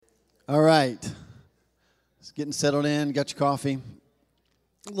All right. Just getting settled in. Got your coffee.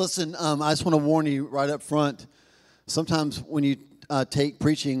 Listen, I just want to warn you right up front. Sometimes when you take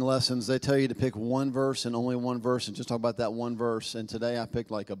preaching lessons, they tell you to pick one verse and only one verse and just talk about that one verse. And today I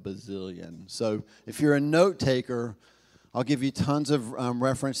picked like a bazillion. So if you're a note taker, I'll give you tons of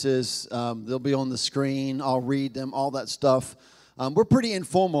references. They'll be on the screen. I'll read them, all that stuff. We're pretty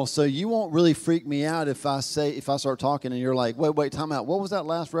informal, so you won't really freak me out if I start talking and you're like, wait, time out. What was that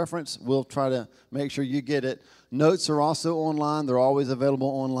last reference? We'll try to make sure you get it. Notes are also online. They're always available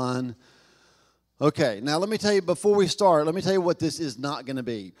online. Okay, now let me tell you, before we start, let me tell you what this is not going to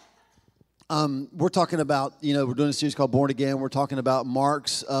be. We're talking about, we're doing a series called Born Again. We're talking about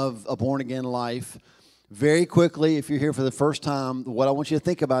marks of a born-again life. Very quickly, if you're here for the first time, what I want you to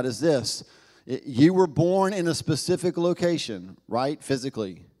think about is this. You were born in a specific location, right?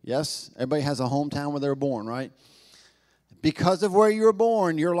 Physically. Yes? Everybody has a hometown where they were born, right? Because of where you were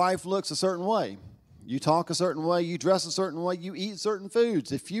born, your life looks a certain way. You talk a certain way. You dress a certain way. You eat certain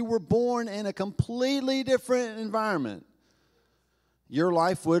foods. If you were born in a completely different environment, your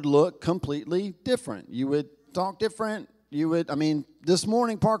life would look completely different. You would talk different. This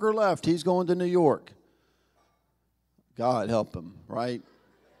morning Parker left. He's going to New York. God help him, right?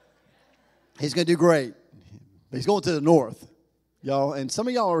 He's going to do great. He's going to the north, y'all. And some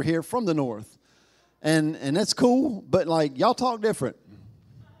of y'all are here from the north. And that's cool, but, y'all talk different,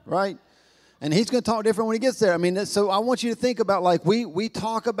 right? And he's going to talk different when he gets there. So I want you to think about, we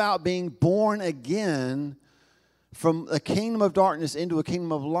talk about being born again from a kingdom of darkness into a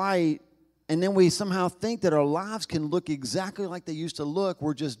kingdom of light, and then we somehow think that our lives can look exactly like they used to look.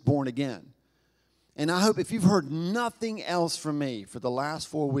 We're just born again. And I hope if you've heard nothing else from me for the last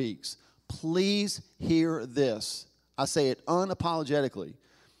 4 weeks, please hear this. I say it unapologetically.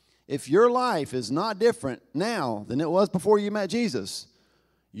 If your life is not different now than it was before you met Jesus,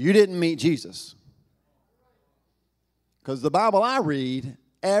 you didn't meet Jesus. Because the Bible I read,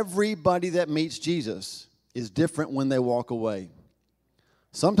 everybody that meets Jesus is different when they walk away.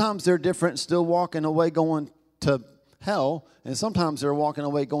 Sometimes they're different still walking away going to hell, and sometimes they're walking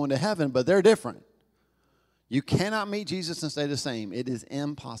away going to heaven, but they're different. You cannot meet Jesus and stay the same. It is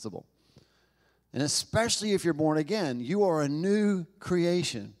impossible. And especially if you're born again, you are a new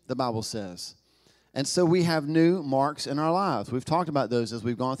creation, the Bible says. And so we have new marks in our lives. We've talked about those as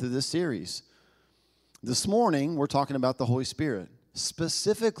we've gone through this series. This morning, we're talking about the Holy Spirit.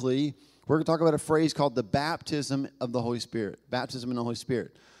 Specifically, we're going to talk about a phrase called the baptism of the Holy Spirit. Baptism in the Holy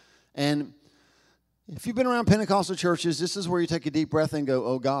Spirit. And if you've been around Pentecostal churches, this is where you take a deep breath and go,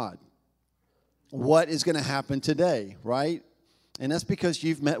 oh God, what is going to happen today, right? And that's because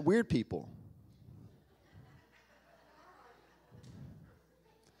you've met weird people.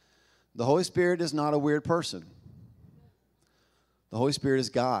 The Holy Spirit is not a weird person. The Holy Spirit is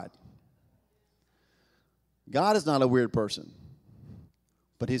God. God is not a weird person,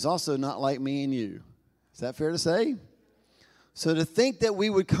 but he's also not like me and you. Is that fair to say? So to think that we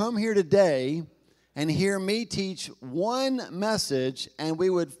would come here today and hear me teach one message and we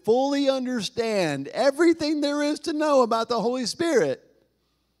would fully understand everything there is to know about the Holy Spirit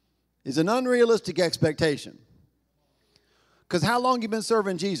is an unrealistic expectation. Because how long you been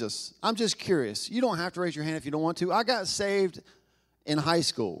serving Jesus? I'm just curious. You don't have to raise your hand if you don't want to. I got saved in high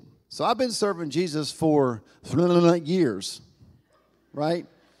school. So I've been serving Jesus for years, right?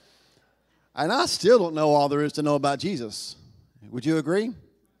 And I still don't know all there is to know about Jesus. Would you agree?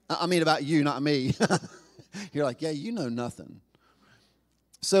 I mean about you, not me. You're like, yeah, you know nothing.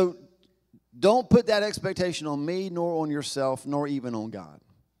 So don't put that expectation on me, nor on yourself, nor even on God,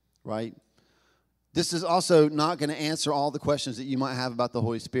 right? This is also not going to answer all the questions that you might have about the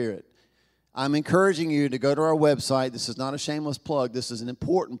Holy Spirit. I'm encouraging you to go to our website. This is not a shameless plug. This is an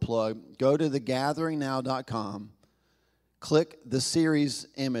important plug. Go to thegatheringnow.com. Click the series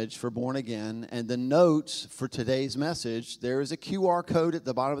image for Born Again and the notes for today's message. There is a QR code at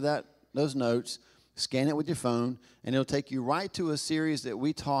the bottom of those notes. Scan it with your phone, and it'll take you right to a series that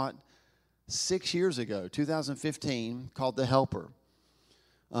we taught 6 years ago, 2015, called The Helper.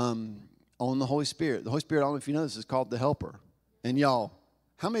 On the Holy Spirit. The Holy Spirit, I don't know if you know this, is called the Helper. And y'all,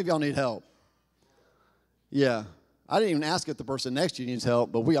 how many of y'all need help? Yeah. I didn't even ask if the person next to you needs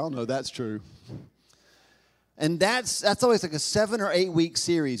help, but we all know that's true. And that's always like a 7 or 8 week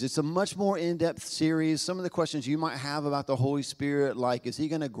series. It's a much more in-depth series. Some of the questions you might have about the Holy Spirit, like, is he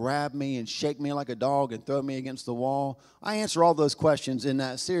going to grab me and shake me like a dog and throw me against the wall? I answer all those questions in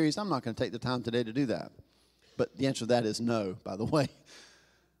that series. I'm not going to take the time today to do that. But the answer to that is no, by the way.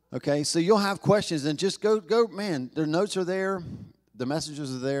 Okay, so you'll have questions, and just go, man, their notes are there, the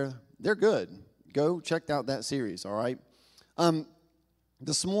messages are there. They're good. Go check out that series, all right?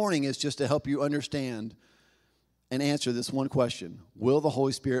 this morning is just to help you understand and answer this one question. Will the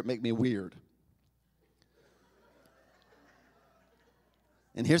Holy Spirit make me weird?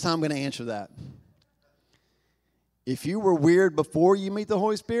 And here's how I'm going to answer that. If you were weird before you meet the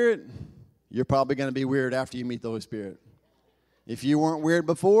Holy Spirit, you're probably going to be weird after you meet the Holy Spirit. If you weren't weird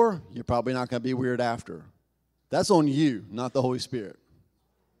before, you're probably not going to be weird after. That's on you, not the Holy Spirit.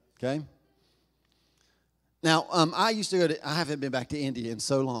 Okay? Now, I used to go to, I haven't been back to India in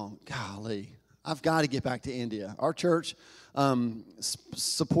so long. Golly, I've got to get back to India. Our church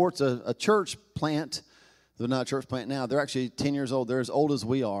supports a church plant. They're not a church plant now. They're actually 10 years old. They're as old as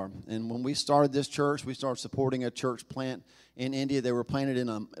we are. And when we started this church, we started supporting a church plant in India. They were planted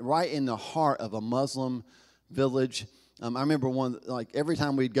right in the heart of a Muslim village. I remember every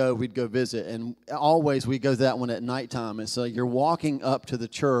time we'd go visit. And always we'd go to that one at nighttime. And so you're walking up to the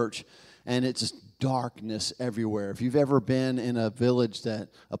church, and it's just darkness everywhere. If you've ever been in a village, a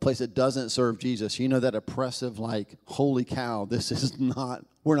place that doesn't serve Jesus, you know that oppressive, holy cow,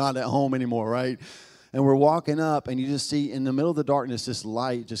 we're not at home anymore, right? And we're walking up, and you just see in the middle of the darkness this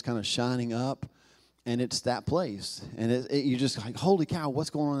light just kind of shining up, and it's that place. And you're just like, holy cow,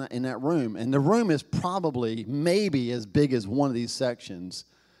 what's going on in that room? And the room is probably maybe as big as one of these sections,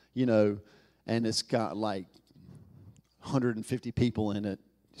 and it's got 150 people in it.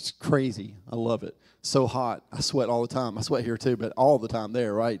 It's crazy. I love it. So hot. I sweat all the time. I sweat here too, but all the time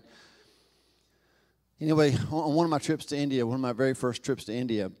there, right? Anyway, on one of my trips to India, one of my very first trips to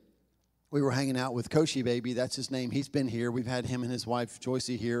India, we were hanging out with Koshi Baby. That's his name. He's been here. We've had him and his wife,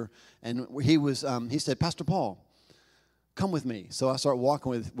 Joycey, here. And he said, Pastor Paul, come with me. So I start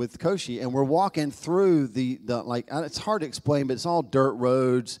walking with Koshi, and we're walking through it's hard to explain, but it's all dirt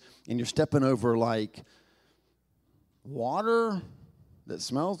roads, and you're stepping over water that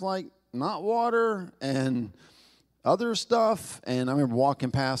smells like not water and other stuff. And I remember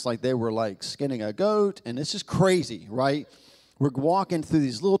walking past they were skinning a goat, and it's just crazy, right? We're walking through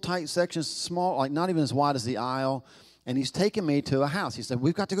these little tight sections, small, not even as wide as the aisle, and he's taking me to a house. He said,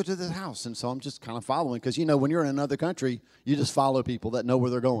 we've got to go to this house. And so I'm just kind of following, because, when you're in another country, you just follow people that know where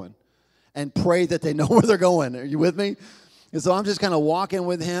they're going and pray that they know where they're going. Are you with me? And so I'm just kind of walking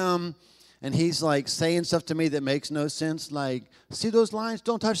with him. And he's saying stuff to me that makes no sense, see those lines?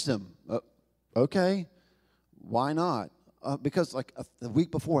 Don't touch them. Okay. Why not? Because a week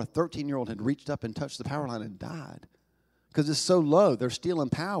before, a 13-year-old had reached up and touched the power line and died. Because it's so low. They're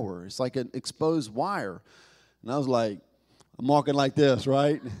stealing power. It's like an exposed wire. And I was I'm walking like this,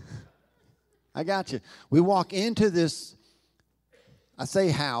 right? I got you. We walk into this, I say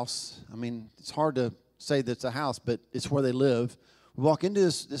house. I mean, it's hard to say that's a house, but it's where they live. We walk into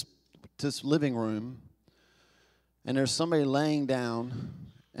this living room, and there's somebody laying down,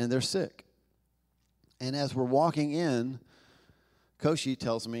 and they're sick. And as we're walking in, Koshi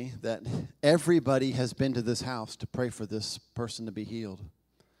tells me that everybody has been to this house to pray for this person to be healed.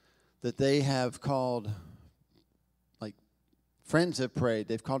 That they have called, friends have prayed.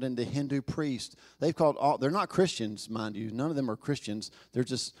 They've called in the Hindu priest. They've called they're not Christians, mind you. None of them are Christians. They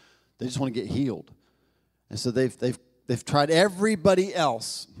just want to get healed. And so they've tried everybody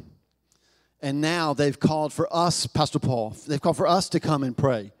else. And now they've called for us, Pastor Paul. They've called for us to come and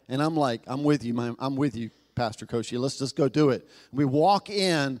pray. And I'm I'm with you, man. I'm with you, Pastor Koshi. Let's just go do it. We walk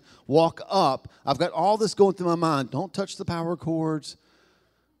in, walk up. I've got all this going through my mind. Don't touch the power cords.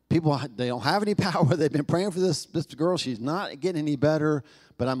 People, they don't have any power. They've been praying for this girl. She's not getting any better.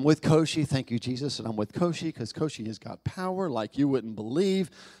 But I'm with Koshi. Thank you, Jesus. And I'm with Koshi because Koshi has got power like you wouldn't believe.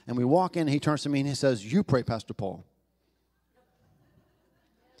 And we walk in, and he turns to me, and he says, you pray, Pastor Paul.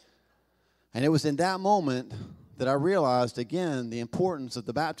 And it was in that moment that I realized, again, the importance of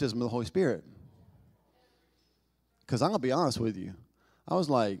the baptism of the Holy Spirit. Because I'm going to be honest with you. I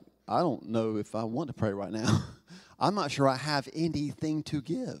was I don't know if I want to pray right now. I'm not sure I have anything to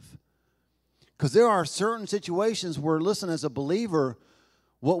give. Because there are certain situations where, listen, as a believer,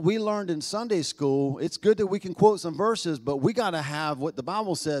 what we learned in Sunday school, it's good that we can quote some verses, but we got to have what the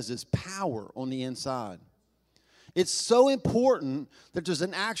Bible says is power on the inside. It's so important that there's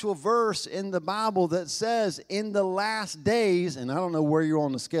an actual verse in the Bible that says in the last days, and I don't know where you're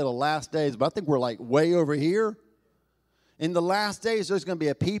on the scale of last days, but I think we're way over here. In the last days, there's going to be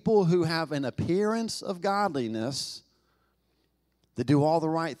a people who have an appearance of godliness that do all the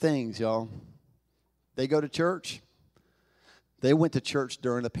right things, y'all. They go to church. They went to church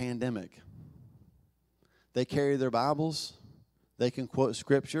during the pandemic. They carry their Bibles. They can quote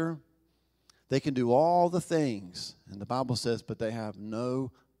Scripture. They can do all the things, and the Bible says, but they have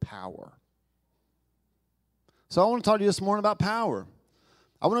no power. So I want to talk to you this morning about power.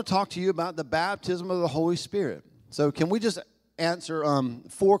 I want to talk to you about the baptism of the Holy Spirit. So can we just answer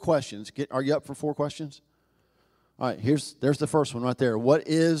 4 questions. Are you up for 4 questions? All right, there's the first one right there. What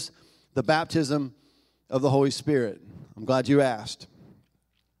is the baptism of the Holy Spirit? I'm glad you asked.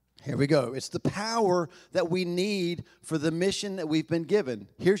 Here we go. It's the power that we need for the mission that we've been given.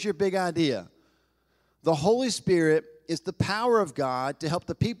 Here's your big idea. The Holy Spirit is the power of God to help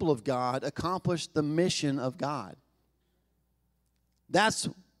the people of God accomplish the mission of God. That's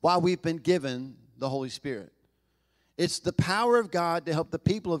why we've been given the Holy Spirit. It's the power of God to help the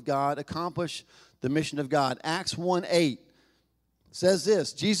people of God accomplish the mission of God. Acts 1:8 says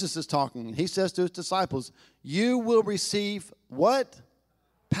this. Jesus is talking. He says to his disciples, you will receive what?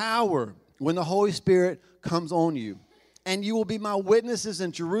 Power when the Holy Spirit comes on you. And you will be my witnesses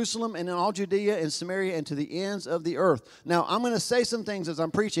in Jerusalem and in all Judea and Samaria and to the ends of the earth. Now, I'm going to say some things as I'm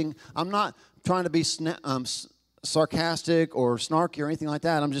preaching. I'm not trying to be sarcastic or snarky or anything like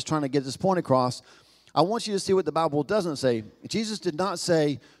that. I'm just trying to get this point across. I want you to see what the Bible doesn't say. Jesus did not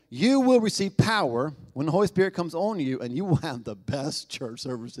say, you will receive power when the Holy Spirit comes on you, and you will have the best church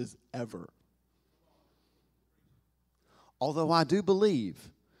services ever. Although I do believe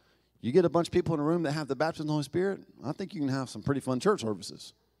you get a bunch of people in a room that have the baptism of the Holy Spirit, I think you can have some pretty fun church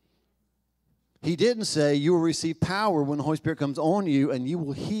services. He didn't say you will receive power when the Holy Spirit comes on you and you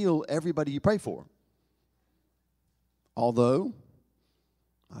will heal everybody you pray for. Although,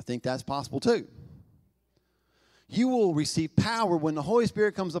 I think that's possible too. You will receive power when the Holy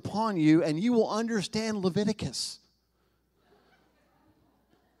Spirit comes upon you and you will understand Leviticus.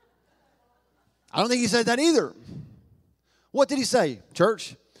 I don't think he said that either. What did he say,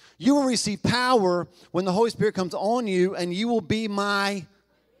 church? You will receive power when the Holy Spirit comes on you, and you will be my...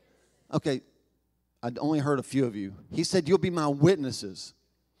 Okay, I only heard a few of you. He said, you'll be my witnesses.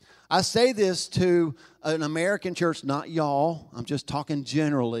 I say this to an American church, not y'all. I'm just talking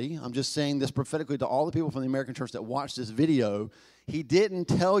generally. I'm just saying this prophetically to all the people from the American church that watch this video. He didn't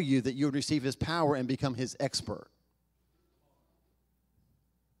tell you that you would receive his power and become his expert.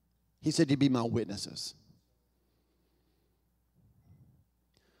 He said you'd be my witnesses.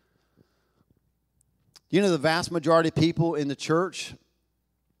 You know, the vast majority of people in the church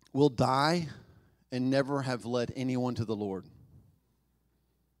will die and never have led anyone to the Lord.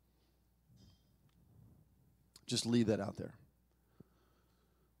 Just leave that out there.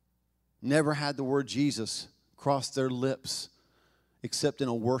 Never had the word Jesus cross their lips except in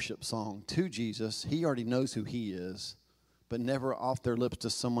a worship song to Jesus. He already knows who he is, but never off their lips to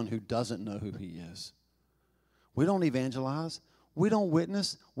someone who doesn't know who he is. We don't evangelize. We don't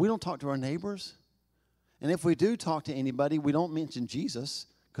witness. We don't talk to our neighbors. And if we do talk to anybody, we don't mention Jesus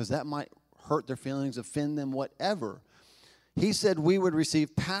because that might hurt their feelings, offend them, whatever. He said we would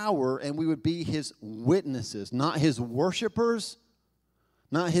receive power and we would be his witnesses, not his worshipers,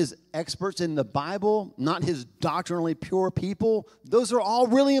 not his experts in the Bible, not his doctrinally pure people. Those are all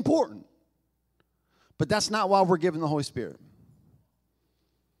really important. But that's not why we're given the Holy Spirit.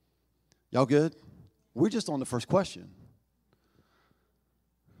 Y'all good? We're just on the first question.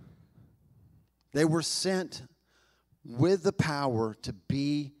 They were sent with the power to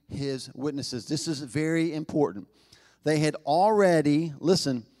be his witnesses. This is very important. They had already,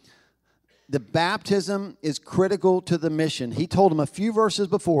 listen, the baptism is critical to the mission. He told them a few verses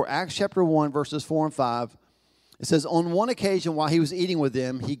before, Acts chapter 1, verses 4 and 5. It says, on one occasion while he was eating with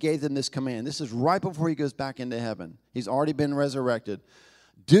them, he gave them this command. This is right before he goes back into heaven. He's already been resurrected.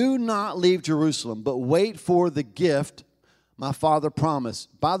 Do not leave Jerusalem, but wait for the gift my Father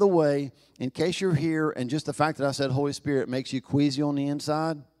promised. By the way, in case you're here and just the fact that I said Holy Spirit makes you queasy on the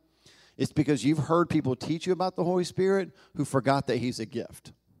inside, it's because you've heard people teach you about the Holy Spirit who forgot that he's a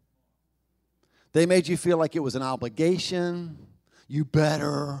gift. They made you feel like it was an obligation. You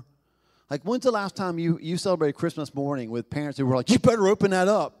better. Like, when's the last time you celebrated Christmas morning with parents who were like, you better open that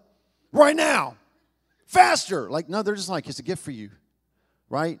up right now, faster? Like, no, they're just like, it's a gift for you,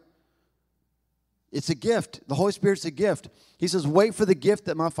 right? It's a gift. The Holy Spirit's a gift. He says, wait for the gift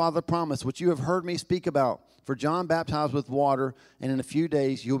that my Father promised, which you have heard me speak about. For John baptized with water, and in a few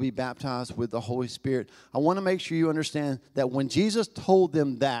days you'll be baptized with the Holy Spirit. I want to make sure you understand that when Jesus told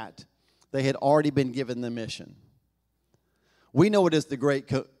them that, they had already been given the mission. We know it is the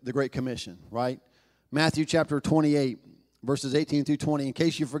Great Commission, right? Matthew chapter 28, verses 18 through 20. In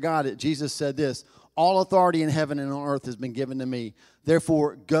case you forgot it, Jesus said this, all authority in heaven and on earth has been given to me.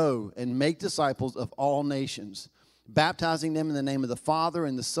 Therefore, go and make disciples of all nations, baptizing them in the name of the Father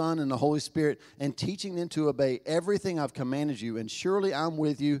and the Son and the Holy Spirit, and teaching them to obey everything I've commanded you. And surely I'm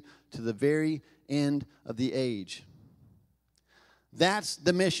with you to the very end of the age. That's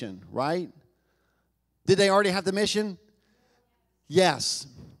the mission, right? Did they already have the mission? Yes.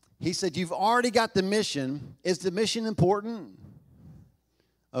 He said, you've already got the mission. Is the mission important?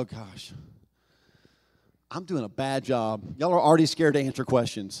 Oh, gosh. I'm doing a bad job. Y'all are already scared to answer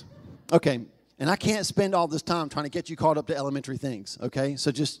questions. Okay, and I can't spend all this time trying to get you caught up to elementary things, okay?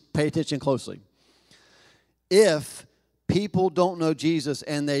 So just pay attention closely. If people don't know Jesus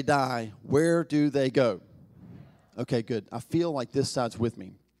and they die, where do they go? Okay, good. I feel like this side's with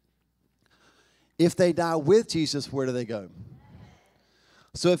me. If they die with Jesus, where do they go?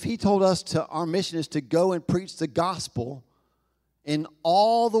 So if he told us our mission is to go and preach the gospel in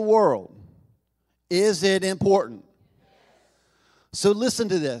all the world, is it important? So listen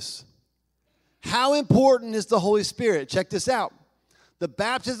to this. How important is the Holy Spirit? Check this out. The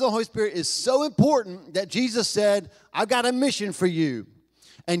baptism of the Holy Spirit is so important that Jesus said, I've got a mission for you.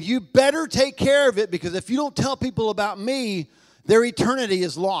 And you better take care of it, because if you don't tell people about me, their eternity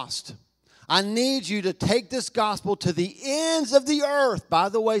is lost. I need you to take this gospel to the ends of the earth. By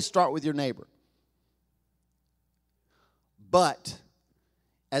the way, start with your neighbor. But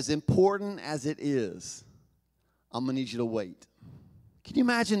as important as it is, I'm going to need you to wait. Can you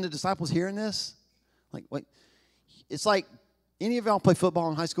imagine the disciples hearing this? Like, it's like, any of y'all play football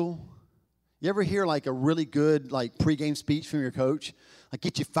in high school? You ever hear like a really good like pregame speech from your coach? Like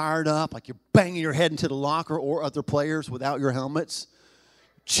get you fired up, like you're banging your head into the locker or other players without your helmets.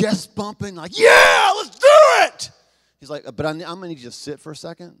 Chest bumping, like, yeah, let's do it! He's like, but I'm going to need you to sit for a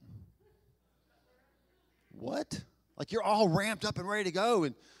second. What? Like you're all ramped up and ready to go.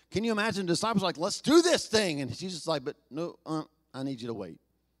 And can you imagine the disciples like, let's do this thing? And Jesus is like, but no, I need you to wait.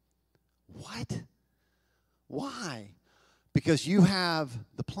 What? Why? Because you have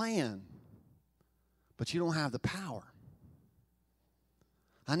the plan, but you don't have the power.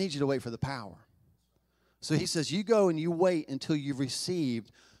 I need you to wait for the power. So he says, you go and you wait until you've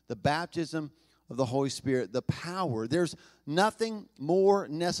received the baptism of the Holy Spirit, the power. There's nothing more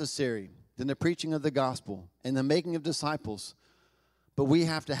necessary than the preaching of the gospel and the making of disciples. But we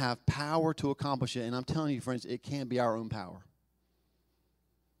have to have power to accomplish it. And I'm telling you, friends, it can't be our own power.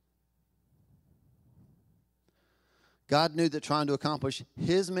 God knew that trying to accomplish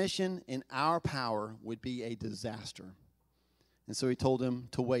his mission in our power would be a disaster. And so he told him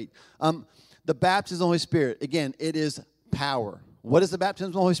to wait. The baptism of the Holy Spirit, again, it is power. What is the baptism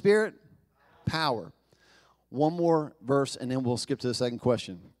of the Holy Spirit? Power. One more verse, and then we'll skip to the second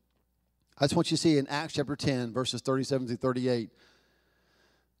question. I just want you to see in Acts chapter 10, verses 37 through 38.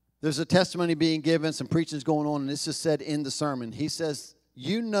 There's a testimony being given, some preaching is going on, and this is said in the sermon. He says,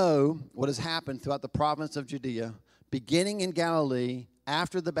 you know what has happened throughout the province of Judea, beginning in Galilee,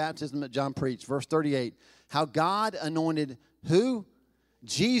 after the baptism that John preached. Verse 38, how God anointed who?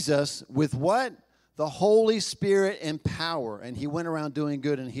 Jesus with what? The Holy Spirit and power. And he went around doing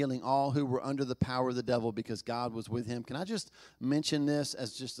good and healing all who were under the power of the devil because God was with him. Can I just mention this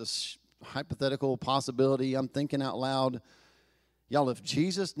as just a hypothetical possibility? I'm thinking out loud. Y'all, if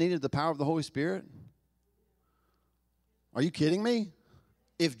Jesus needed the power of the Holy Spirit, are you kidding me?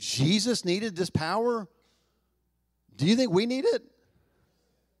 If Jesus needed this power, do you think we need it?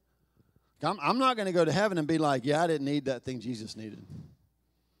 I'm not going to go to heaven and be like, yeah, I didn't need that thing Jesus needed.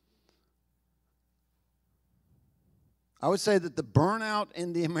 I would say that the burnout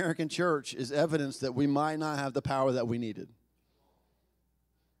in the American church is evidence that we might not have the power that we needed.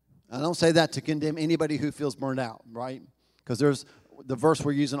 I don't say that to condemn anybody who feels burned out, right? Because there's the verse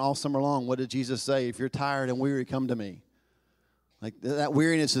we're using all summer long. What did Jesus say? If you're tired and weary, come to me. Like that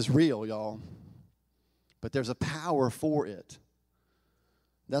weariness is real, y'all. But there's a power for it.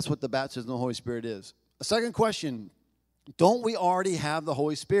 That's what the baptism of the Holy Spirit is. A second question, don't we already have the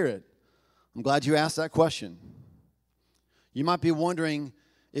Holy Spirit? I'm glad you asked that question. You might be wondering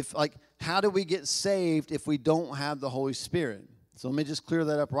how do we get saved if we don't have the Holy Spirit? So let me just clear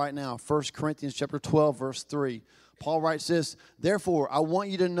that up right now. 1 Corinthians chapter 12, verse 3. Paul writes this, therefore, I want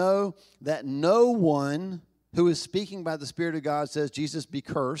you to know that no one who is speaking by the Spirit of God says, Jesus be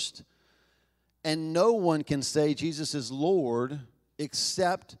cursed. And no one can say Jesus is Lord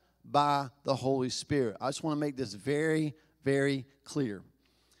except by the Holy Spirit. I just want to make this very, very clear.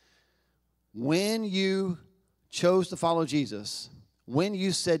 When you chose to follow Jesus, when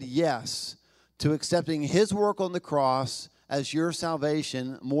you said yes to accepting his work on the cross as your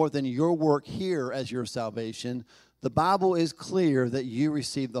salvation more than your work here as your salvation, the Bible is clear that you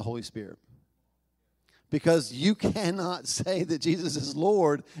received the Holy Spirit. Because you cannot say that Jesus is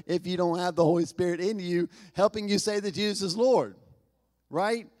Lord if you don't have the Holy Spirit in you helping you say that Jesus is Lord.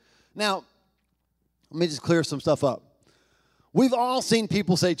 Right? Now, let me just clear some stuff up. We've all seen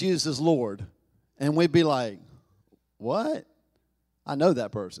people say Jesus is Lord. And we'd be like, what? I know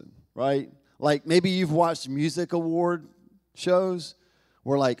that person, right? Like maybe you've watched music award shows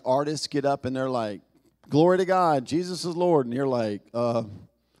where like artists get up and they're like, glory to God, Jesus is Lord. And you're like,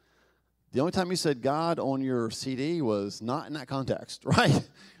 The only time you said God on your CD was not in that context, right? Like,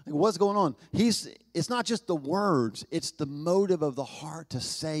 what's going on? It's not just the words, it's the motive of the heart to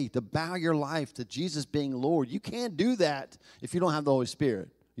say, to bow your life to Jesus being Lord. You can't do that if you don't have the Holy Spirit.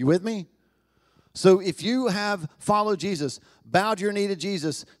 You with me? So if you have followed Jesus, bowed your knee to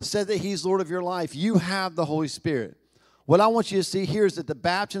Jesus, said that he's Lord of your life, you have the Holy Spirit. What I want you to see here is that the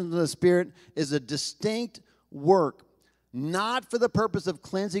baptism of the Spirit is a distinct work, not for the purpose of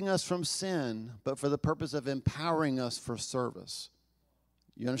cleansing us from sin, but for the purpose of empowering us for service.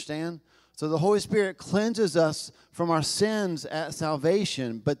 You understand? So the Holy Spirit cleanses us from our sins at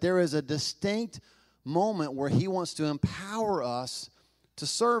salvation, but there is a distinct moment where he wants to empower us to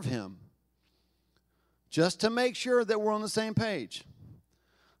serve him. Just to make sure that we're on the same page.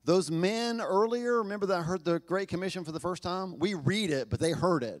 Those men earlier, remember that I heard the Great Commission for the first time? We read it, but they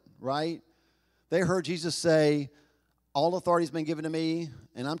heard it, right? They heard Jesus say, all authority has been given to me,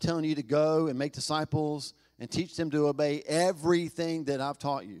 and I'm telling you to go and make disciples and teach them to obey everything that I've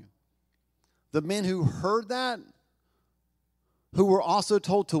taught you. The men who heard that, who were also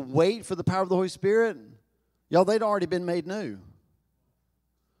told to wait for the power of the Holy Spirit, y'all, they'd already been made new.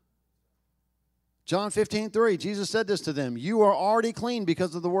 John 15:3, Jesus said this to them, you are already clean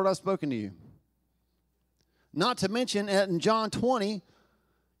because of the word I've spoken to you. Not to mention, in John 20,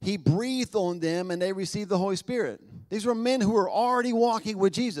 he breathed on them and they received the Holy Spirit. These were men who were already walking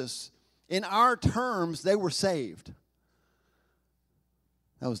with Jesus. In our terms, they were saved.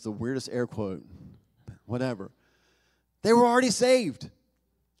 That was the weirdest air quote. Whatever. They were already saved.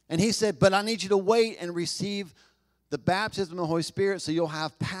 And he said, but I need you to wait and receive the baptism of the Holy Spirit so you'll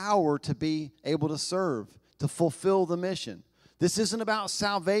have power to be able to serve, to fulfill the mission. This isn't about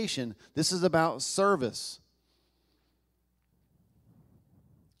salvation. This is about service.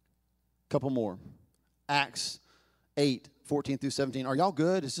 Couple more. Acts 8:14-17. Are y'all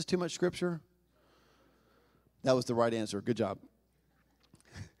good? Is this too much scripture? That was the right answer. Good job.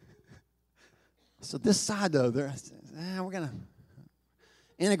 So this side, though, we're going to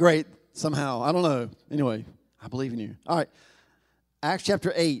integrate somehow. I don't know. Anyway, I believe in you. All right. Acts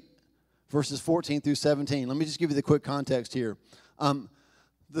chapter 8, verses 14-17. Let me just give you the quick context here.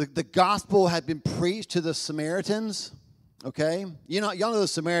 The gospel had been preached to the Samaritans. Okay? Y'all know the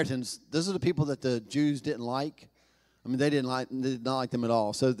Samaritans. Those are the people that the Jews didn't like. I mean, they did not like them at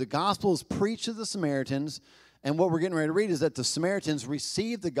all. So the gospel is preached to the Samaritans. And what we're getting ready to read is that the Samaritans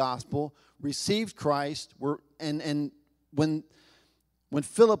received the gospel, received Christ, and when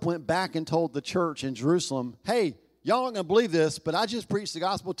Philip went back and told the church in Jerusalem, hey, y'all aren't going to believe this, but I just preached the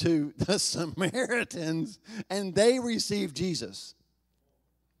gospel to the Samaritans, and they received Jesus.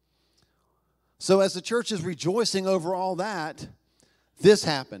 So as the church is rejoicing over all that, this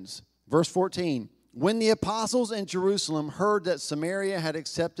happens. Verse 14, when the apostles in Jerusalem heard that Samaria had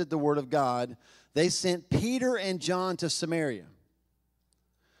accepted the word of God, they sent Peter and John to Samaria.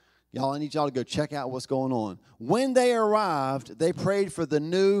 Y'all, I need y'all to go check out what's going on. When they arrived, they prayed for the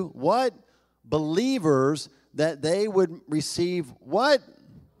new, what? Believers, that they would receive, what?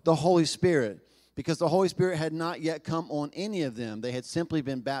 The Holy Spirit. Because the Holy Spirit had not yet come on any of them. They had simply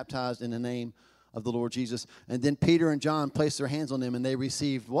been baptized in the name of the Lord Jesus. And then Peter and John placed their hands on them and they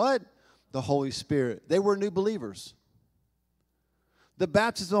received, what? The Holy Spirit. They were new believers. The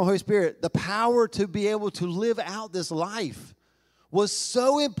baptism of the Holy Spirit, the power to be able to live out this life, was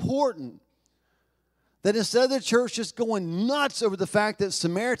so important that instead of the church just going nuts over the fact that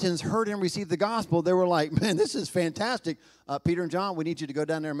Samaritans heard and received the gospel, they were like, man, this is fantastic. Peter and John, we need you to go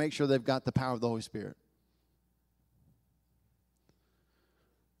down there and make sure they've got the power of the Holy Spirit.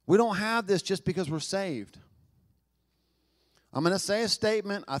 We don't have this just because we're saved. I'm going to say a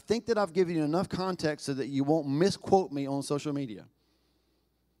statement. I think that I've given you enough context so that you won't misquote me on social media.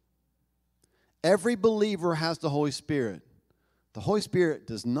 Every believer has the Holy Spirit. The Holy Spirit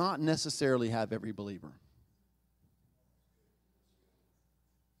does not necessarily have every believer.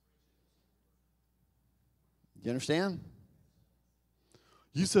 You understand?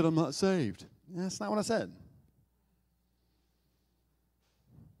 You said I'm not saved. That's not what I said.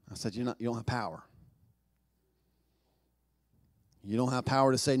 I said you don't have power. You don't have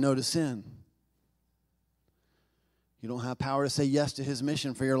power to say no to sin. You don't have power to say yes to his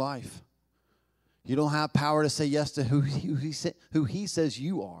mission for your life. You don't have power to say yes to who he says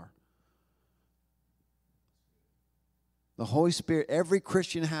you are. The Holy Spirit, every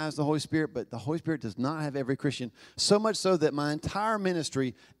Christian has the Holy Spirit, but the Holy Spirit does not have every Christian. So much so that my entire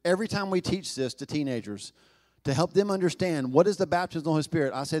ministry, every time we teach this to teenagers, to help them understand what is the baptism of the Holy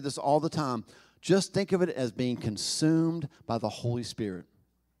Spirit, I say this all the time. Just think of it as being consumed by the Holy Spirit.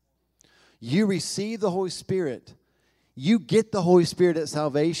 You receive the Holy Spirit. You get the Holy Spirit at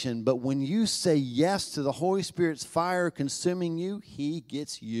salvation, but when you say yes to the Holy Spirit's fire consuming you, He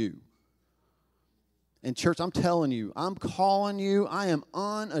gets you. And church, I'm telling you, I'm calling you, I am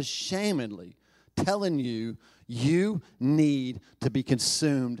unashamedly telling you, you need to be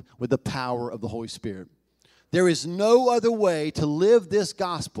consumed with the power of the Holy Spirit. There is no other way to live this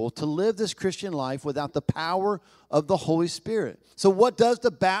gospel, to live this Christian life without the power of the Holy Spirit. So what does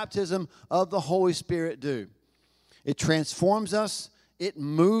the baptism of the Holy Spirit do? It transforms us, it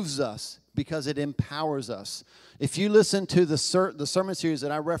moves us, because it empowers us. If you listen to the sermon series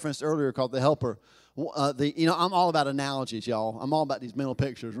that I referenced earlier called The Helper, I'm all about analogies, y'all. I'm all about these mental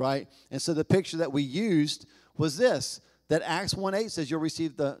pictures, right? And so the picture that we used was this, that Acts 1:8 says you'll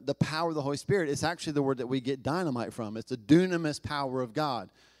receive the power of the Holy Spirit. It's actually the word that we get dynamite from. It's the dunamis power of God.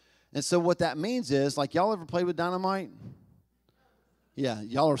 And so what that means is, like, y'all ever played with dynamite? Yeah,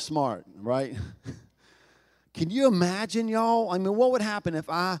 y'all are smart, right? Can you imagine, y'all? I mean, what would happen if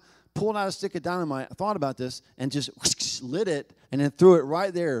I pulled out a stick of dynamite, I thought about this, and just lit it and then threw it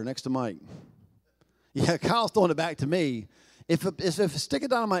right there next to Mike? Yeah, Kyle's throwing it back to me. If a stick of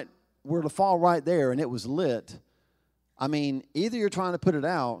dynamite were to fall right there and it was lit, I mean, either you're trying to put it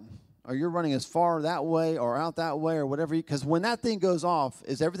out or you're running as far that way or out that way or whatever. Because when that thing goes off,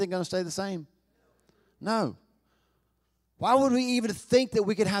 is everything going to stay the same? No. Why would we even think that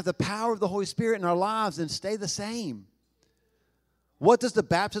we could have the power of the Holy Spirit in our lives and stay the same? What does the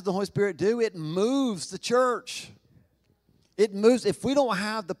baptism of the Holy Spirit do? It moves the church. It moves. If we don't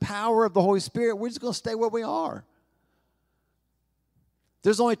have the power of the Holy Spirit, we're just going to stay where we are.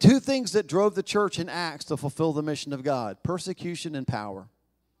 There's only two things that drove the church in Acts to fulfill the mission of God: persecution and power.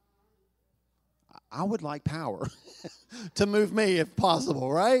 I would like power to move me if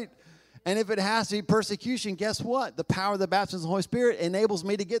possible, right? And if it has to be persecution, guess what? The power of the baptism of the Holy Spirit enables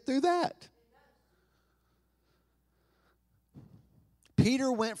me to get through that.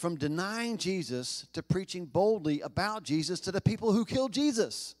 Peter went from denying Jesus to preaching boldly about Jesus to the people who killed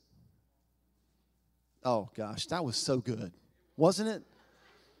Jesus. Oh, gosh, that was so good, wasn't it?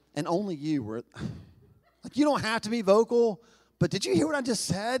 And only you were. Like, you don't have to be vocal, but did you hear what I just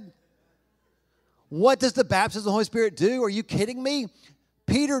said? What does the baptism of the Holy Spirit do? Are you kidding me?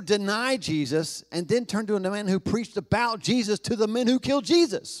 Peter denied Jesus and then turned to a man who preached about Jesus to the men who killed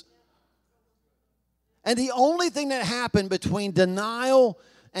Jesus. And the only thing that happened between denial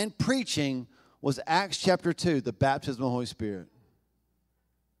and preaching was Acts chapter 2, the baptism of the Holy Spirit.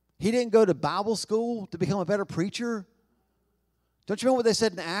 He didn't go to Bible school to become a better preacher. Don't you remember what they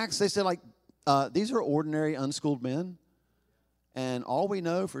said in Acts? They said, these are ordinary, unschooled men, and all we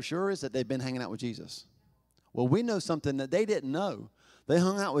know for sure is that they've been hanging out with Jesus. Well, we know something that they didn't know. They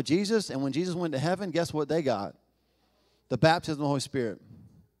hung out with Jesus, and when Jesus went to heaven, guess what they got? The baptism of the Holy Spirit.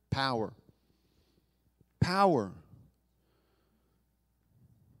 Power. Power.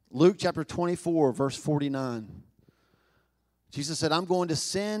 Luke chapter 24, verse 49. Jesus said, I'm going to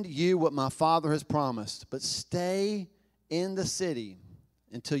send you what my Father has promised, but stay in the city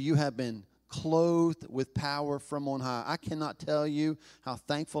until you have been clothed with power from on high. I cannot tell you how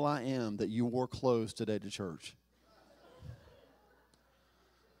thankful I am that you wore clothes today to church.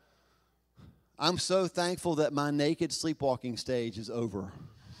 I'm so thankful that my naked sleepwalking stage is over,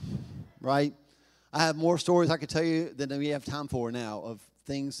 right? I have more stories I could tell you than we have time for now of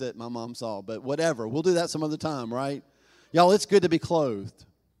things that my mom saw, but whatever. We'll do that some other time, right? Y'all, it's good to be clothed.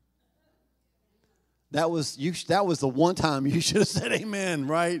 That was the one time you should have said amen,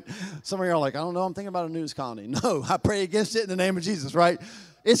 right? Some of you are like, I don't know, I'm thinking about a nudist colony. No, I pray against it in the name of Jesus, right?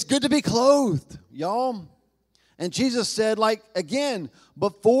 It's good to be clothed, y'all. And Jesus said, again,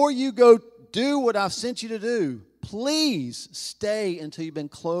 before you go do what I've sent you to do, please stay until you've been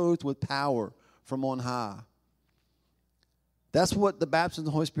clothed with power from on high. That's what the baptism of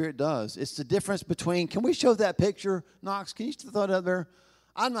the Holy Spirit does. It's the difference between, can we show that picture? Knox, can you throw it up there?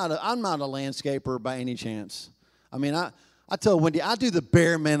 I'm not a landscaper by any chance. I mean, I tell Wendy, I do the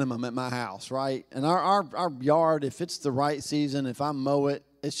bare minimum at my house, right? And our yard, if it's the right season, if I mow it,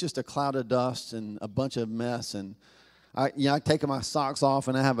 it's just a cloud of dust and a bunch of mess. And I take my socks off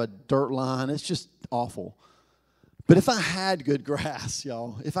and I have a dirt line. It's just awful. But if I had good grass,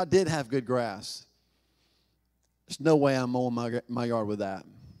 y'all, if I did have good grass, there's no way I'm mowing my yard with that.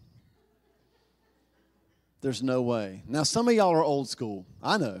 There's no way. Now, some of y'all are old school.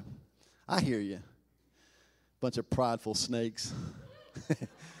 I know. I hear you. Bunch of prideful snakes.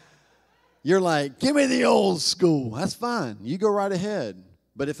 You're like, give me the old school. That's fine. You go right ahead.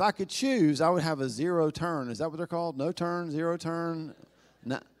 But if I could choose, I would have a zero turn. Is that what they're called? No turn, zero turn?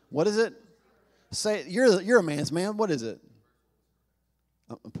 No, what is it? Say, you're a man's man. What is it?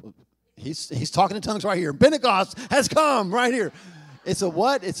 He's talking in tongues right here. Pentecost has come right here. It's a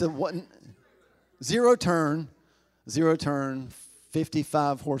what? It's a what? Zero turn,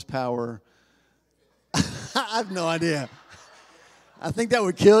 55 horsepower. I have no idea. I think that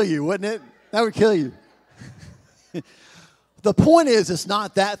would kill you, wouldn't it? That would kill you. The point is, it's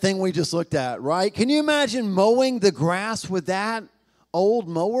not that thing we just looked at, right? Can you imagine mowing the grass with that old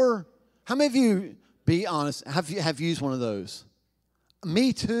mower? How many of you, be honest, have used one of those?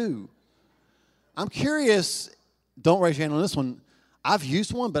 Me too. I'm curious, don't raise your hand on this one. I've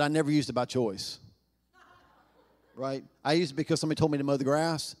used one, but I never used it by choice. Right? I used it because somebody told me to mow the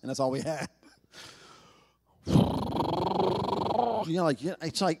grass, and that's all we had.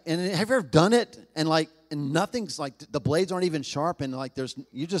 It's like, and have you ever done it? And nothing's like, the blades aren't even sharp, and like they're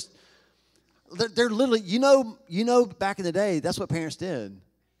literally, back in the day, that's what parents did.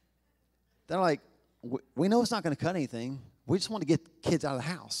 They're like, we know it's not going to cut anything. We just want to get kids out of the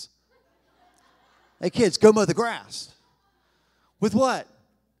house. Hey, kids, go mow the grass. With what?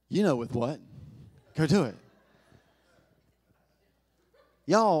 You know with what. Go do it.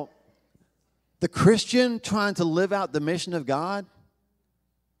 Y'all, the Christian trying to live out the mission of God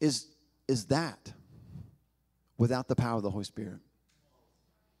is that without the power of the Holy Spirit.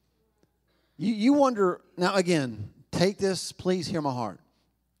 You wonder, now again, take this, please hear my heart.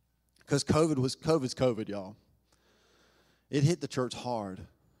 Because COVID's COVID, y'all. It hit the church hard.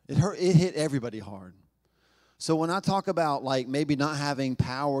 It hit everybody hard. So when I talk about like maybe not having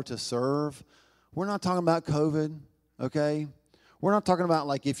power to serve, we're not talking about COVID, okay? We're not talking about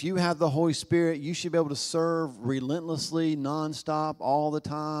like if you have the Holy Spirit, you should be able to serve relentlessly, nonstop, all the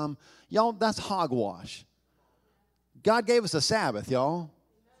time. Y'all, that's hogwash. God gave us a Sabbath, y'all.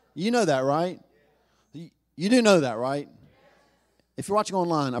 You know that, right? You do know that, right? If you're watching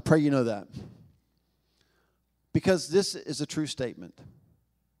online, I pray you know that. Because this is a true statement.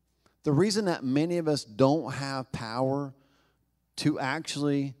 The reason that many of us don't have power to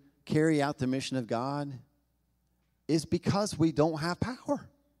actually carry out the mission of God is because we don't have power.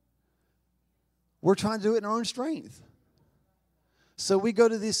 We're trying to do it in our own strength. So we go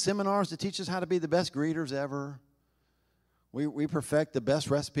to these seminars to teach us how to be the best greeters ever. We perfect the best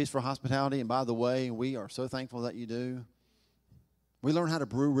recipes for hospitality. And by the way, we are so thankful that you do. We learn how to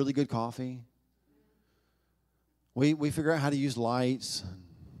brew really good coffee. We figure out how to use lights,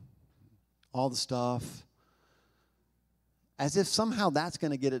 all the stuff, as if somehow that's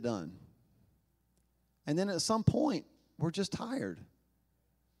going to get it done. And then at some point, we're just tired.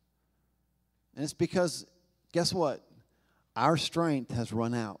 And it's because, guess what? Our strength has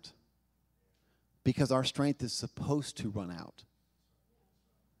run out. Because our strength is supposed to run out.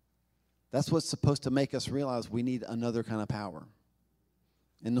 That's what's supposed to make us realize we need another kind of power.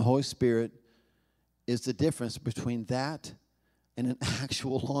 And the Holy Spirit is the difference between that and an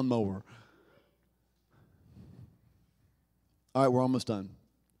actual lawnmower. All right, we're almost done.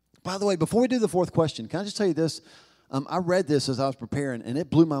 By the way, before we do the fourth question, can I just tell you this? I read this as I was preparing, and it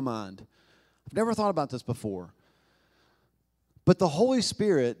blew my mind. I've never thought about this before. But the Holy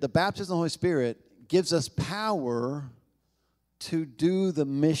Spirit, the baptism of the Holy Spirit, gives us power to do the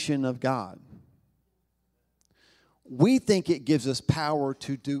mission of God. We think it gives us power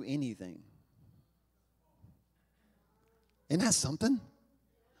to do anything. Isn't that something?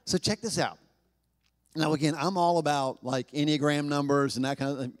 So check this out. Now, again, I'm all about, like, Enneagram numbers and that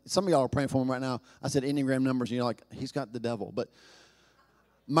kind of thing. Some of y'all are praying for him right now. I said Enneagram numbers, and you're like, he's got the devil. But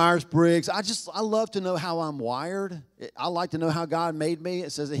Myers-Briggs, I love to know how I'm wired. I like to know how God made me.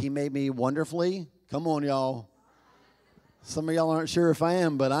 It says that he made me wonderfully. Come on, y'all. Some of y'all aren't sure if I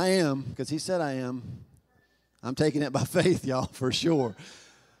am, but I am, because he said I am. I'm taking it by faith, y'all, for sure.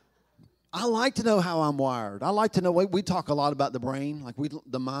 I like to know how I'm wired. I like to know, we talk a lot about the brain, like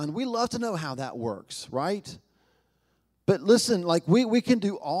the mind. We love to know how that works, right? But listen, like we can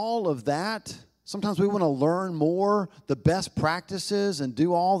do all of that. Sometimes we want to learn more, the best practices, and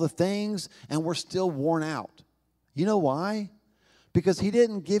do all the things, and we're still worn out. You know why? Because he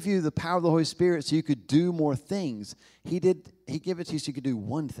didn't give you the power of the Holy Spirit so you could do more things. He gave it to you so you could do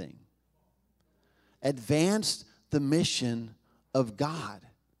one thing. Advance the mission of God,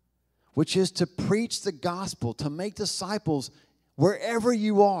 which is to preach the gospel, to make disciples wherever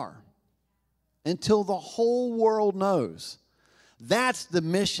you are until the whole world knows. That's the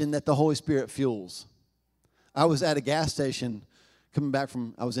mission that the Holy Spirit fuels. I was at a gas station coming back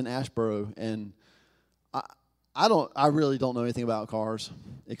I was in Ashboro, and I really don't know anything about cars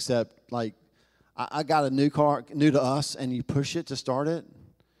except, like, I got a new car, new to us, and you push it to start it.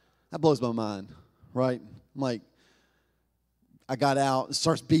 That blows my mind, right? I'm like, I got out. It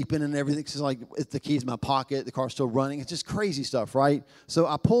starts beeping and everything. It's like it's the keys in my pocket. The car's still running. It's just crazy stuff, right? So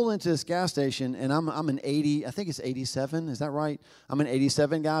I pull into this gas station, and I'm an 80. I think it's 87. Is that right? I'm an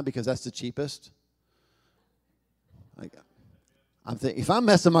 87 guy because that's the cheapest. Like, I'm thinking, if I'm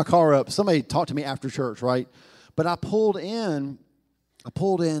messing my car up, somebody talk to me after church, right? But I pulled into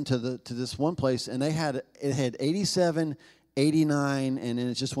this one place, and it had 87, 89, and then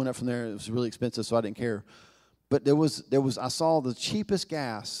it just went up from there. It was really expensive, so I didn't care. But I saw the cheapest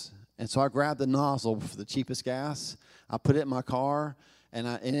gas, and so I grabbed the nozzle for the cheapest gas. I put it in my car, and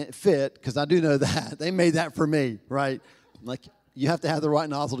it fit, because I do know that. They made that for me, right? Like, you have to have the right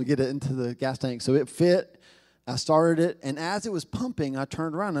nozzle to get it into the gas tank. So it fit. I started it, and as it was pumping, I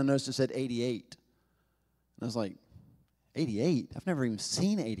turned around, and I noticed it said 88. And I was like, 88? I've never even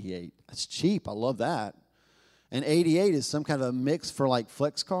seen 88. That's cheap. I love that. And 88 is some kind of a mix for, like,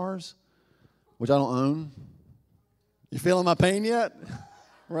 flex cars, which I don't own. You feeling my pain yet?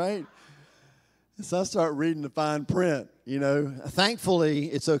 Right? So I start reading the fine print, Thankfully,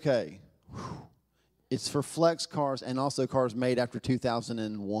 it's okay. It's for flex cars and also cars made after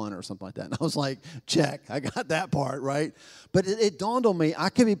 2001 or something like that. And I was like, check, I got that part, right? But it dawned on me, I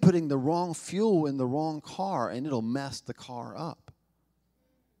could be putting the wrong fuel in the wrong car, and it'll mess the car up.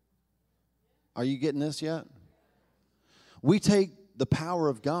 Are you getting this yet? We take the power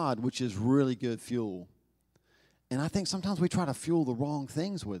of God, which is really good fuel, and I think sometimes we try to fuel the wrong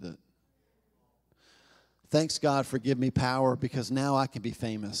things with it. Thanks God for giving me power, because now I can be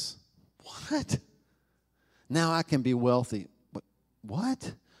famous. What? Now I can be wealthy.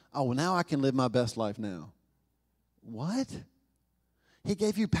 What? Oh, well, now I can live my best life now. What? He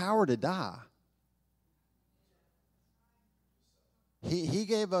gave you power to die. He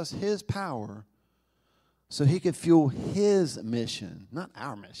gave us his power so he could fuel his mission, not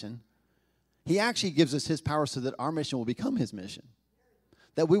our mission. He actually gives us his power so that our mission will become his mission.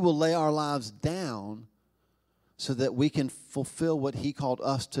 That we will lay our lives down so that we can fulfill what he called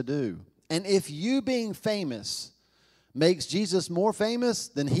us to do. And if you being famous makes Jesus more famous,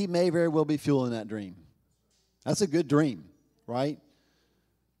 then he may very well be fueling that dream. That's a good dream, right?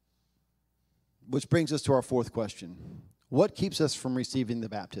 Which brings us to our fourth question. What keeps us from receiving the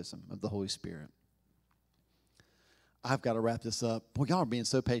baptism of the Holy Spirit? I've got to wrap this up. Boy, y'all are being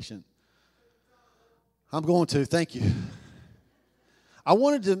so patient. I'm going to. Thank you. I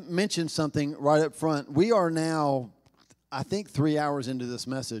wanted to mention something right up front. We are now, I think, 3 hours into this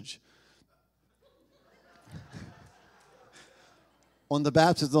message on the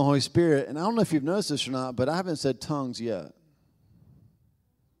baptism of the Holy Spirit. And I don't know if you've noticed this or not, but I haven't said tongues yet.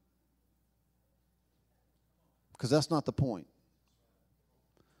 Because that's not the point.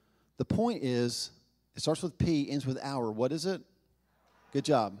 The point is, it starts with P, ends with hour. What is it? Good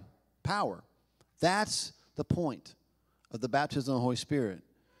job. Power. That's the point of the baptism of the Holy Spirit.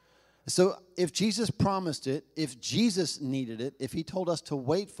 So if Jesus promised it, if Jesus needed it, if he told us to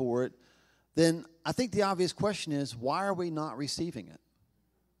wait for it, then I think the obvious question is, why are we not receiving it?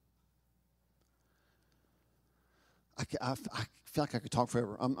 I feel like I could talk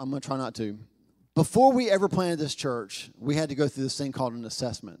forever. I'm going to try not to. Before we ever planted this church, we had to go through this thing called an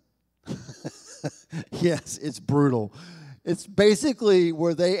assessment. Yes, it's brutal. It's basically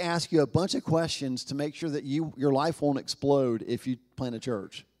where they ask you a bunch of questions to make sure that your life won't explode if you plant a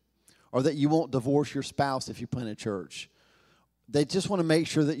church, or that you won't divorce your spouse if you plant a church. They just want to make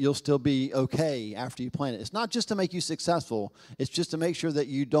sure that you'll still be okay after you plant it. It's not just to make you successful. It's just to make sure that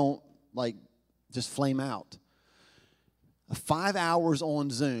you don't, just flame out. 5 hours on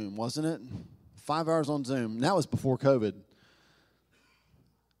Zoom, wasn't it? 5 hours on Zoom. And that was before COVID.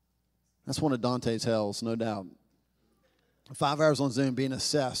 That's one of Dante's hells, no doubt. 5 hours on Zoom being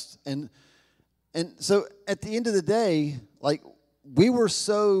assessed. And so at the end of the day, we were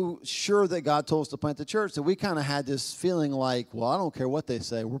so sure that God told us to plant the church that we kind of had this feeling like, well, I don't care what they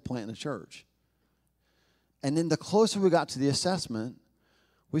say, we're planting a church. And then the closer we got to the assessment,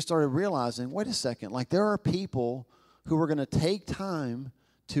 we started realizing, wait a second, there are people who are going to take time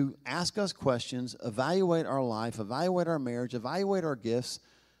to ask us questions, evaluate our life, evaluate our marriage, evaluate our gifts,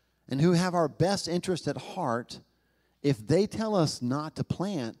 and who have our best interest at heart. If they tell us not to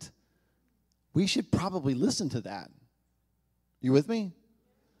plant, we should probably listen to that. You with me?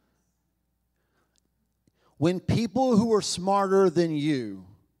 When people who are smarter than you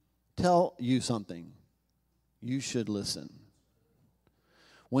tell you something, you should listen.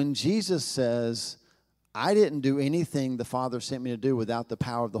 When Jesus says, I didn't do anything the Father sent me to do without the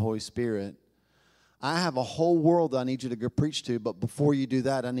power of the Holy Spirit, I have a whole world that I need you to go preach to, but before you do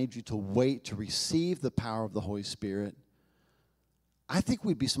that, I need you to wait to receive the power of the Holy Spirit. I think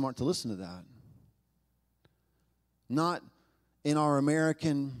we'd be smart to listen to that. Not in our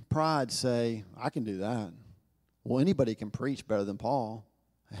American pride say, I can do that. Well, anybody can preach better than Paul.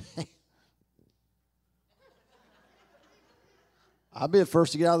 I'll be the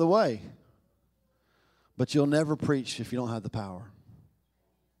first to get out of the way. But you'll never preach if you don't have the power.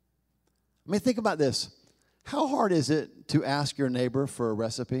 I mean, think about this. How hard is it to ask your neighbor for a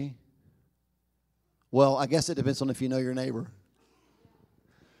recipe? Well, I guess it depends on if you know your neighbor.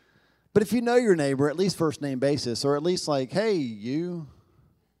 But if you know your neighbor, at least first name basis, or at least like, hey, you.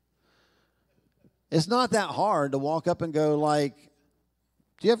 It's not that hard to walk up and go like,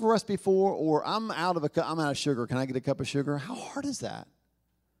 do you have a recipe for? Or I'm out of sugar. Can I get a cup of sugar? How hard is that?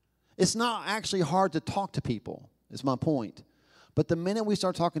 It's not actually hard to talk to people, is my point. But the minute we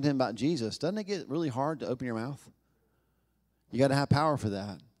start talking to him about Jesus, doesn't it get really hard to open your mouth? You got to have power for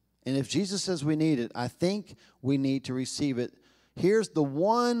that. And if Jesus says we need it, I think we need to receive it. Here's the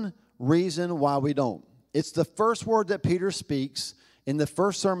one reason why we don't. It's the first word that Peter speaks in the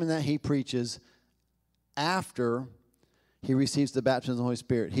first sermon that he preaches after he receives the baptism of the Holy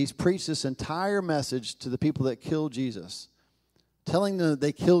Spirit. He's preached this entire message to the people that killed Jesus, telling them that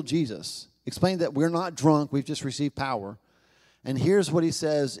they killed Jesus, explaining that we're not drunk, we've just received power. And here's what he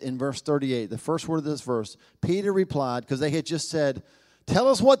says in verse 38, the first word of this verse. Peter replied, because they had just said, tell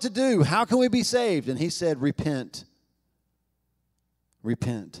us what to do. How can we be saved? And he said, repent.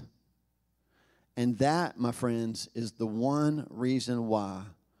 Repent. And that, my friends, is the one reason why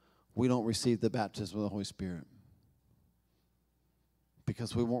we don't receive the baptism of the Holy Spirit.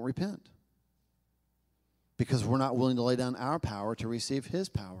 Because we won't repent. Because we're not willing to lay down our power to receive his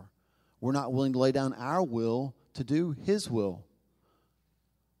power. We're not willing to lay down our will to do his will.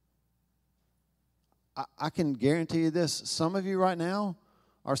 I can guarantee you this. Some of you right now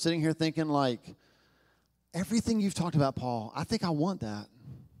are sitting here thinking like, everything you've talked about, Paul, I think I want that.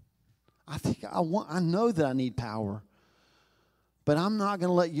 I know that I need power. But I'm not going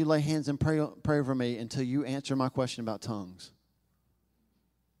to let you lay hands and pray over me until you answer my question about tongues.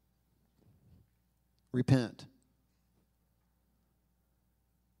 Repent.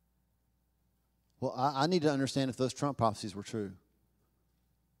 Well, I need to understand if those Trump prophecies were true.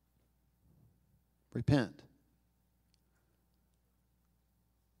 Repent.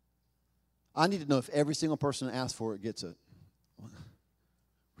 I need to know if every single person that asks for it gets it.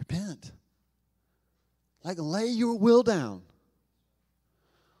 Repent. Like, lay your will down.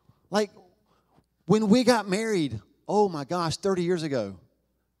 Like, when we got married, oh my gosh, 30 years ago.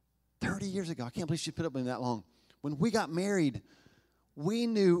 30 years ago. I can't believe she put up with me that long. When we got married, we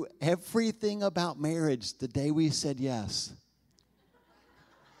knew everything about marriage the day we said yes.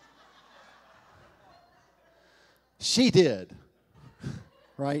 She did.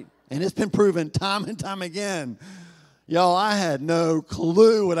 Right? And it's been proven time and time again. Y'all, I had no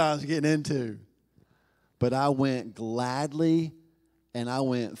clue what I was getting into. But I went gladly and I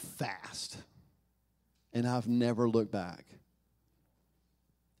went fast. And I've never looked back.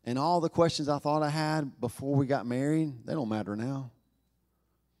 And all the questions I thought I had before we got married, they don't matter now.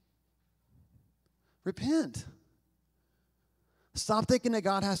 Repent. Stop thinking that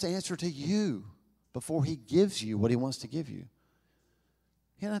God has to answer to you before he gives you what he wants to give you.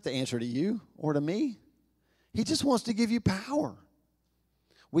 He doesn't have to answer to you or to me. He just wants to give you power.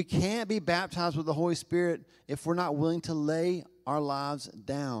 We can't be baptized with the Holy Spirit if we're not willing to lay our lives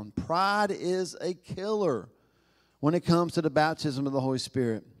down. Pride is a killer when it comes to the baptism of the Holy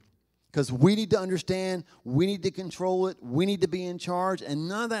Spirit. Because we need to understand, we need to control it, we need to be in charge, and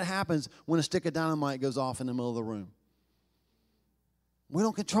none of that happens when a stick of dynamite goes off in the middle of the room. We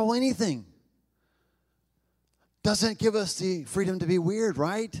don't control anything. Doesn't give us the freedom to be weird,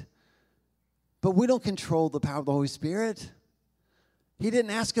 right? But we don't control the power of the Holy Spirit. He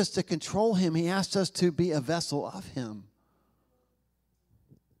didn't ask us to control him. He asked us to be a vessel of him.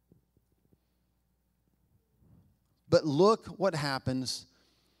 But look what happens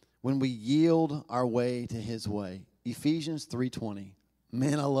when we yield our way to his way. Ephesians 3:20.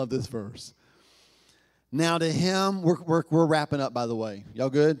 Man, I love this verse. Now to him, we're wrapping up, by the way.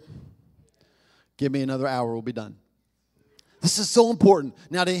 Y'all good? Give me another hour, we'll be done. This is so important.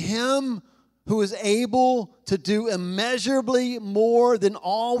 Now to him who is able to do immeasurably more than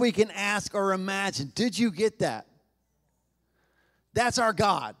all we can ask or imagine. Did you get that? That's our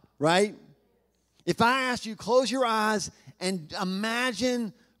God, right? If I asked you, close your eyes and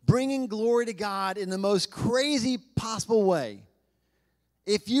imagine bringing glory to God in the most crazy possible way.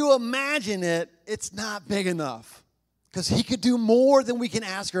 If you imagine it, it's not big enough. Because he could do more than we can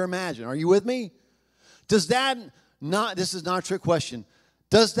ask or imagine. Are you with me? Does that not, this is not a trick question,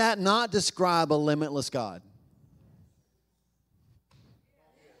 does that not describe a limitless God?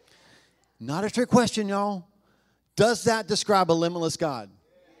 Not a trick question, y'all. Does that describe a limitless God?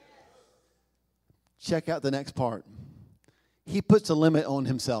 Check out the next part. He puts a limit on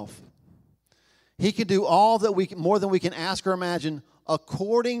himself. He can do all that we can, more than we can ask or imagine,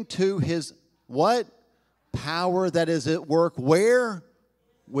 according to his what? Power that is at work where?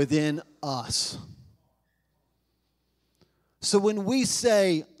 Within us. So when we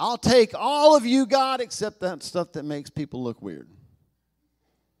say, I'll take all of you, God, except that stuff that makes people look weird,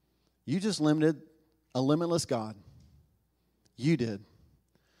 you just limited a limitless God. You did.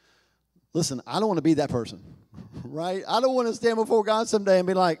 Listen, I don't want to be that person, right? I don't want to stand before God someday and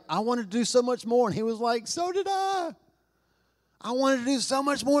be like, I wanted to do so much more. And he was like, so did I. I wanted to do so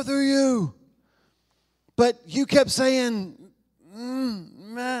much more through you. But you kept saying,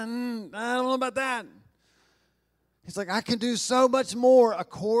 man, I don't know about that. He's like, I can do so much more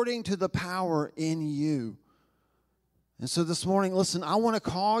according to the power in you. And so this morning, listen, I want to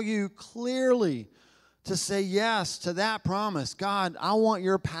call you clearly to say yes to that promise. God, I want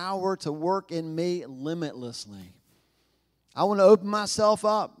your power to work in me limitlessly. I want to open myself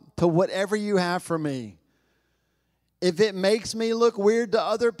up to whatever you have for me. If it makes me look weird to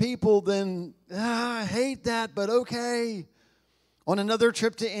other people, then I hate that, but okay. On another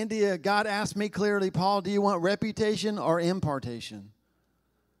trip to India, God asked me clearly, Paul, do you want reputation or impartation?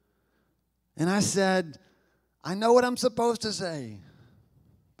 And I said, I know what I'm supposed to say,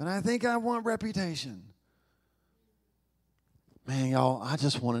 but I think I want reputation. Man, y'all, I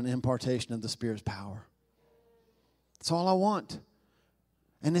just want an impartation of the Spirit's power. That's all I want.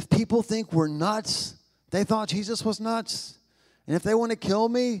 And if people think we're nuts, they thought Jesus was nuts. And if they want to kill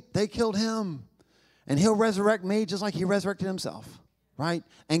me, they killed him. And he'll resurrect me just like he resurrected himself, right?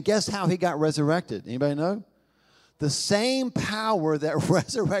 And guess how he got resurrected? Anybody know? The same power that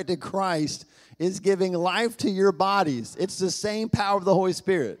resurrected Christ is giving life to your bodies. It's the same power of the Holy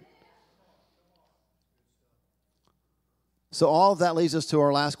Spirit. So all of that leads us to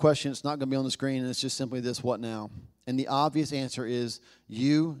our last question. It's not going to be on the screen, and it's just simply this: what now? And the obvious answer is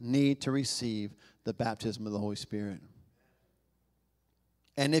you need to receive the baptism of the Holy Spirit.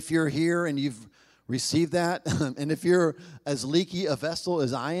 And if you're here and you've received that, and if you're as leaky a vessel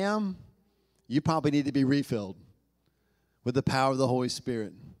as I am, you probably need to be refilled with the power of the Holy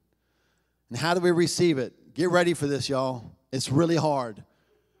Spirit. And how do we receive it? Get ready for this, y'all. It's really hard.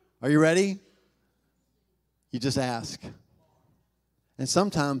 Are you ready? You just ask. And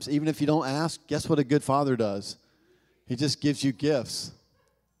sometimes, even if you don't ask, guess what a good father does? He just gives you gifts.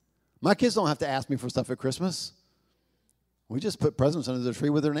 My kids don't have to ask me for stuff at Christmas. We just put presents under the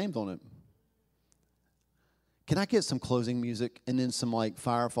tree with their names on it. Can I get some closing music and then some like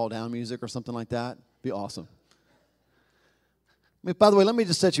fire fall down music or something like that? Be awesome. By the way, let me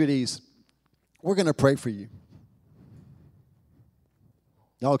just set you at ease. We're going to pray for you.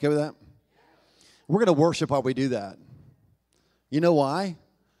 Y'all okay with that? We're going to worship while we do that. You know why?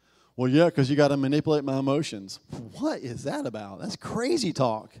 Well, yeah, because you got to manipulate my emotions. What is that about? That's crazy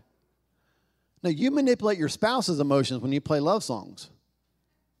talk. No, you manipulate your spouse's emotions when you play love songs,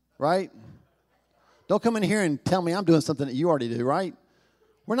 right? Don't come in here and tell me I'm doing something that you already do, right?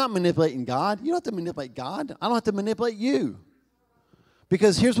 We're not manipulating God. You don't have to manipulate God. I don't have to manipulate you.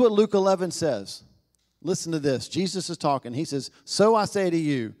 Because here's what Luke 11 says. Listen to this. Jesus is talking. He says, so I say to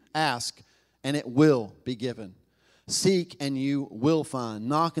you, ask, and it will be given. Seek, and you will find.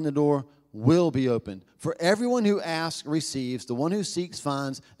 Knock, and the door will be opened. For everyone who asks receives, the one who seeks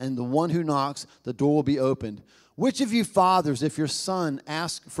finds, and the one who knocks, the door will be opened. Which of you fathers, if your son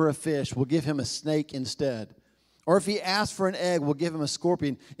asks for a fish, will give him a snake instead? Or if he asks for an egg, will give him a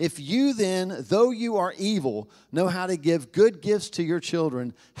scorpion? If you then, though you are evil, know how to give good gifts to your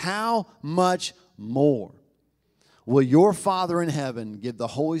children, how much more will your Father in heaven give the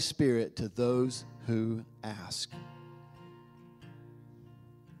Holy Spirit to those who ask?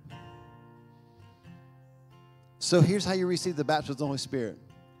 So here's how you receive the baptism of the Holy Spirit.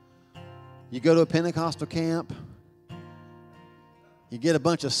 You go to a Pentecostal camp. You get a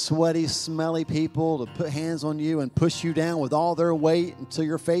bunch of sweaty, smelly people to put hands on you and push you down with all their weight until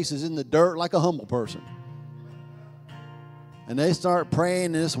your face is in the dirt like a humble person. And they start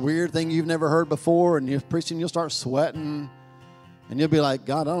praying this weird thing you've never heard before, and you're preaching, you'll start sweating, and you'll be like,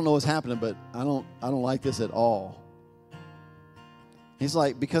 God, I don't know what's happening, but I don't like this at all. He's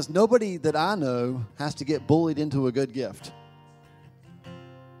like, because nobody that I know has to get bullied into a good gift.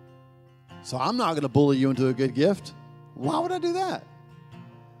 So I'm not going to bully you into a good gift. Why would I do that?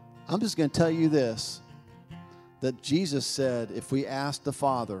 I'm just going to tell you this, that Jesus said if we ask the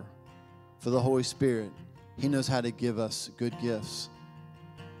Father for the Holy Spirit, He knows how to give us good gifts.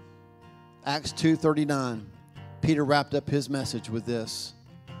 Acts 2:39, Peter wrapped up his message with this.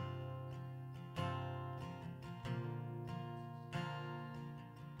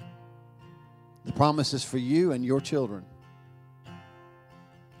 promise is for you and your children,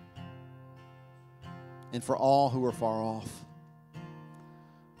 and for all who are far off,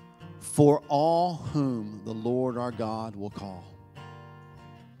 for all whom the Lord our God will call.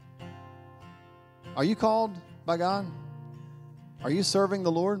 Are you called by God? Are you serving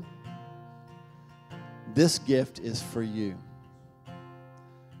the Lord? This gift is for you.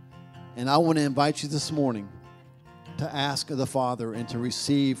 And I want to invite you this morning to ask the Father and to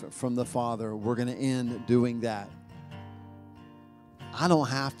receive from the Father. We're going to end doing that. I don't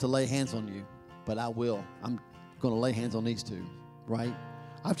have to lay hands on you, but I will. I'm going to lay hands on these two, right?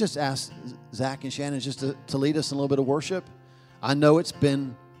 I've just asked Zach and Shannon just to lead us in a little bit of worship. I know it's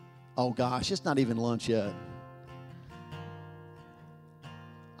been, oh gosh, it's not even lunch yet.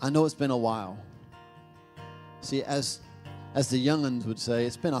 I know it's been a while. See, as the young'uns would say,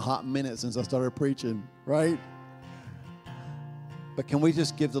 it's been a hot minute since I started preaching, right? But can we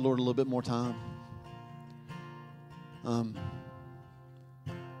just give the Lord a little bit more time? I'm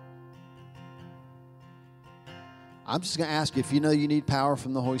just going to ask you, if you know you need power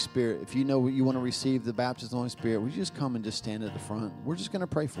from the Holy Spirit, if you know you want to receive the baptism of the Holy Spirit, would you just come and just stand at the front? We're just going to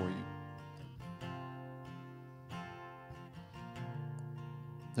pray for you.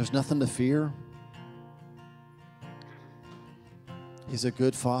 There's nothing to fear. He's a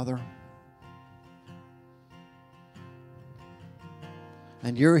good Father.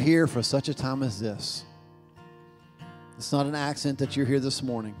 And you're here for such a time as this. It's not an accident that you're here this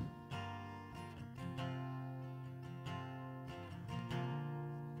morning.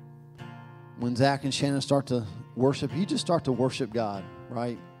 When Zach and Shannon start to worship, you just start to worship God,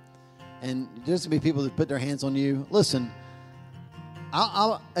 right? And there's going to be people that put their hands on you. Listen,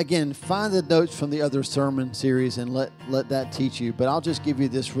 I'll again, find the notes from the other sermon series and let that teach you. But I'll just give you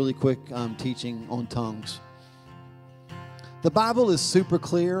this really quick teaching on tongues. The Bible is super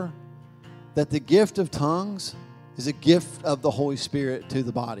clear that the gift of tongues is a gift of the Holy Spirit to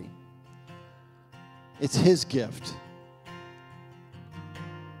the body. It's His gift.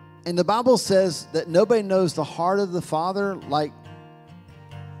 And the Bible says that nobody knows the heart of the Father like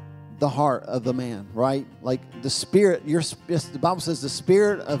the heart of the man, right? Like the Spirit. The Bible says the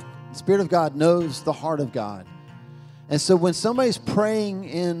Spirit of God knows the heart of God. And so when somebody's praying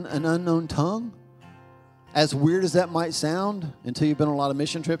in an unknown tongue, as weird as that might sound, until you've been on a lot of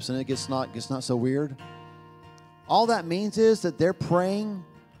mission trips and it gets not so weird, all that means is that they're praying,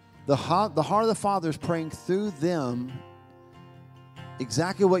 the heart of the Father is praying through them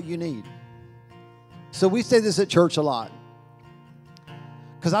exactly what you need. So we say this at church a lot,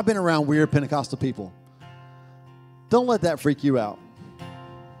 because I've been around weird Pentecostal people. Don't let that freak you out.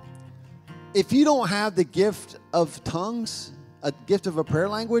 If you don't have the gift of tongues, a gift of a prayer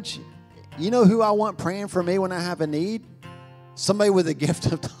language, you know who I want praying for me when I have a need? Somebody with a gift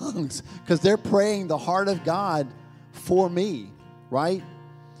of tongues, because they're praying the heart of God for me, right?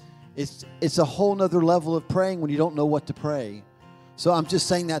 It's a whole nother level of praying when you don't know what to pray. So I'm just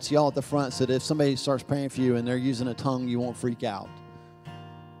saying that to y'all at the front so that if somebody starts praying for you and they're using a tongue, you won't freak out.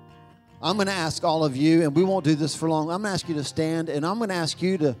 I'm going to ask all of you, and we won't do this for long. I'm going to ask you to stand, and I'm going to ask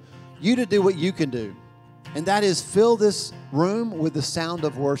you to do what you can do. And that is fill this room with the sound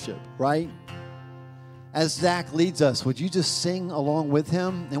of worship, right? As Zach leads us, would you just sing along with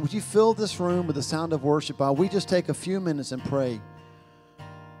him? And would you fill this room with the sound of worship while we just take a few minutes and pray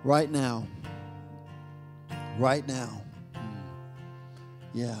right now? Right now.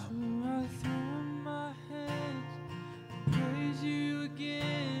 Yeah.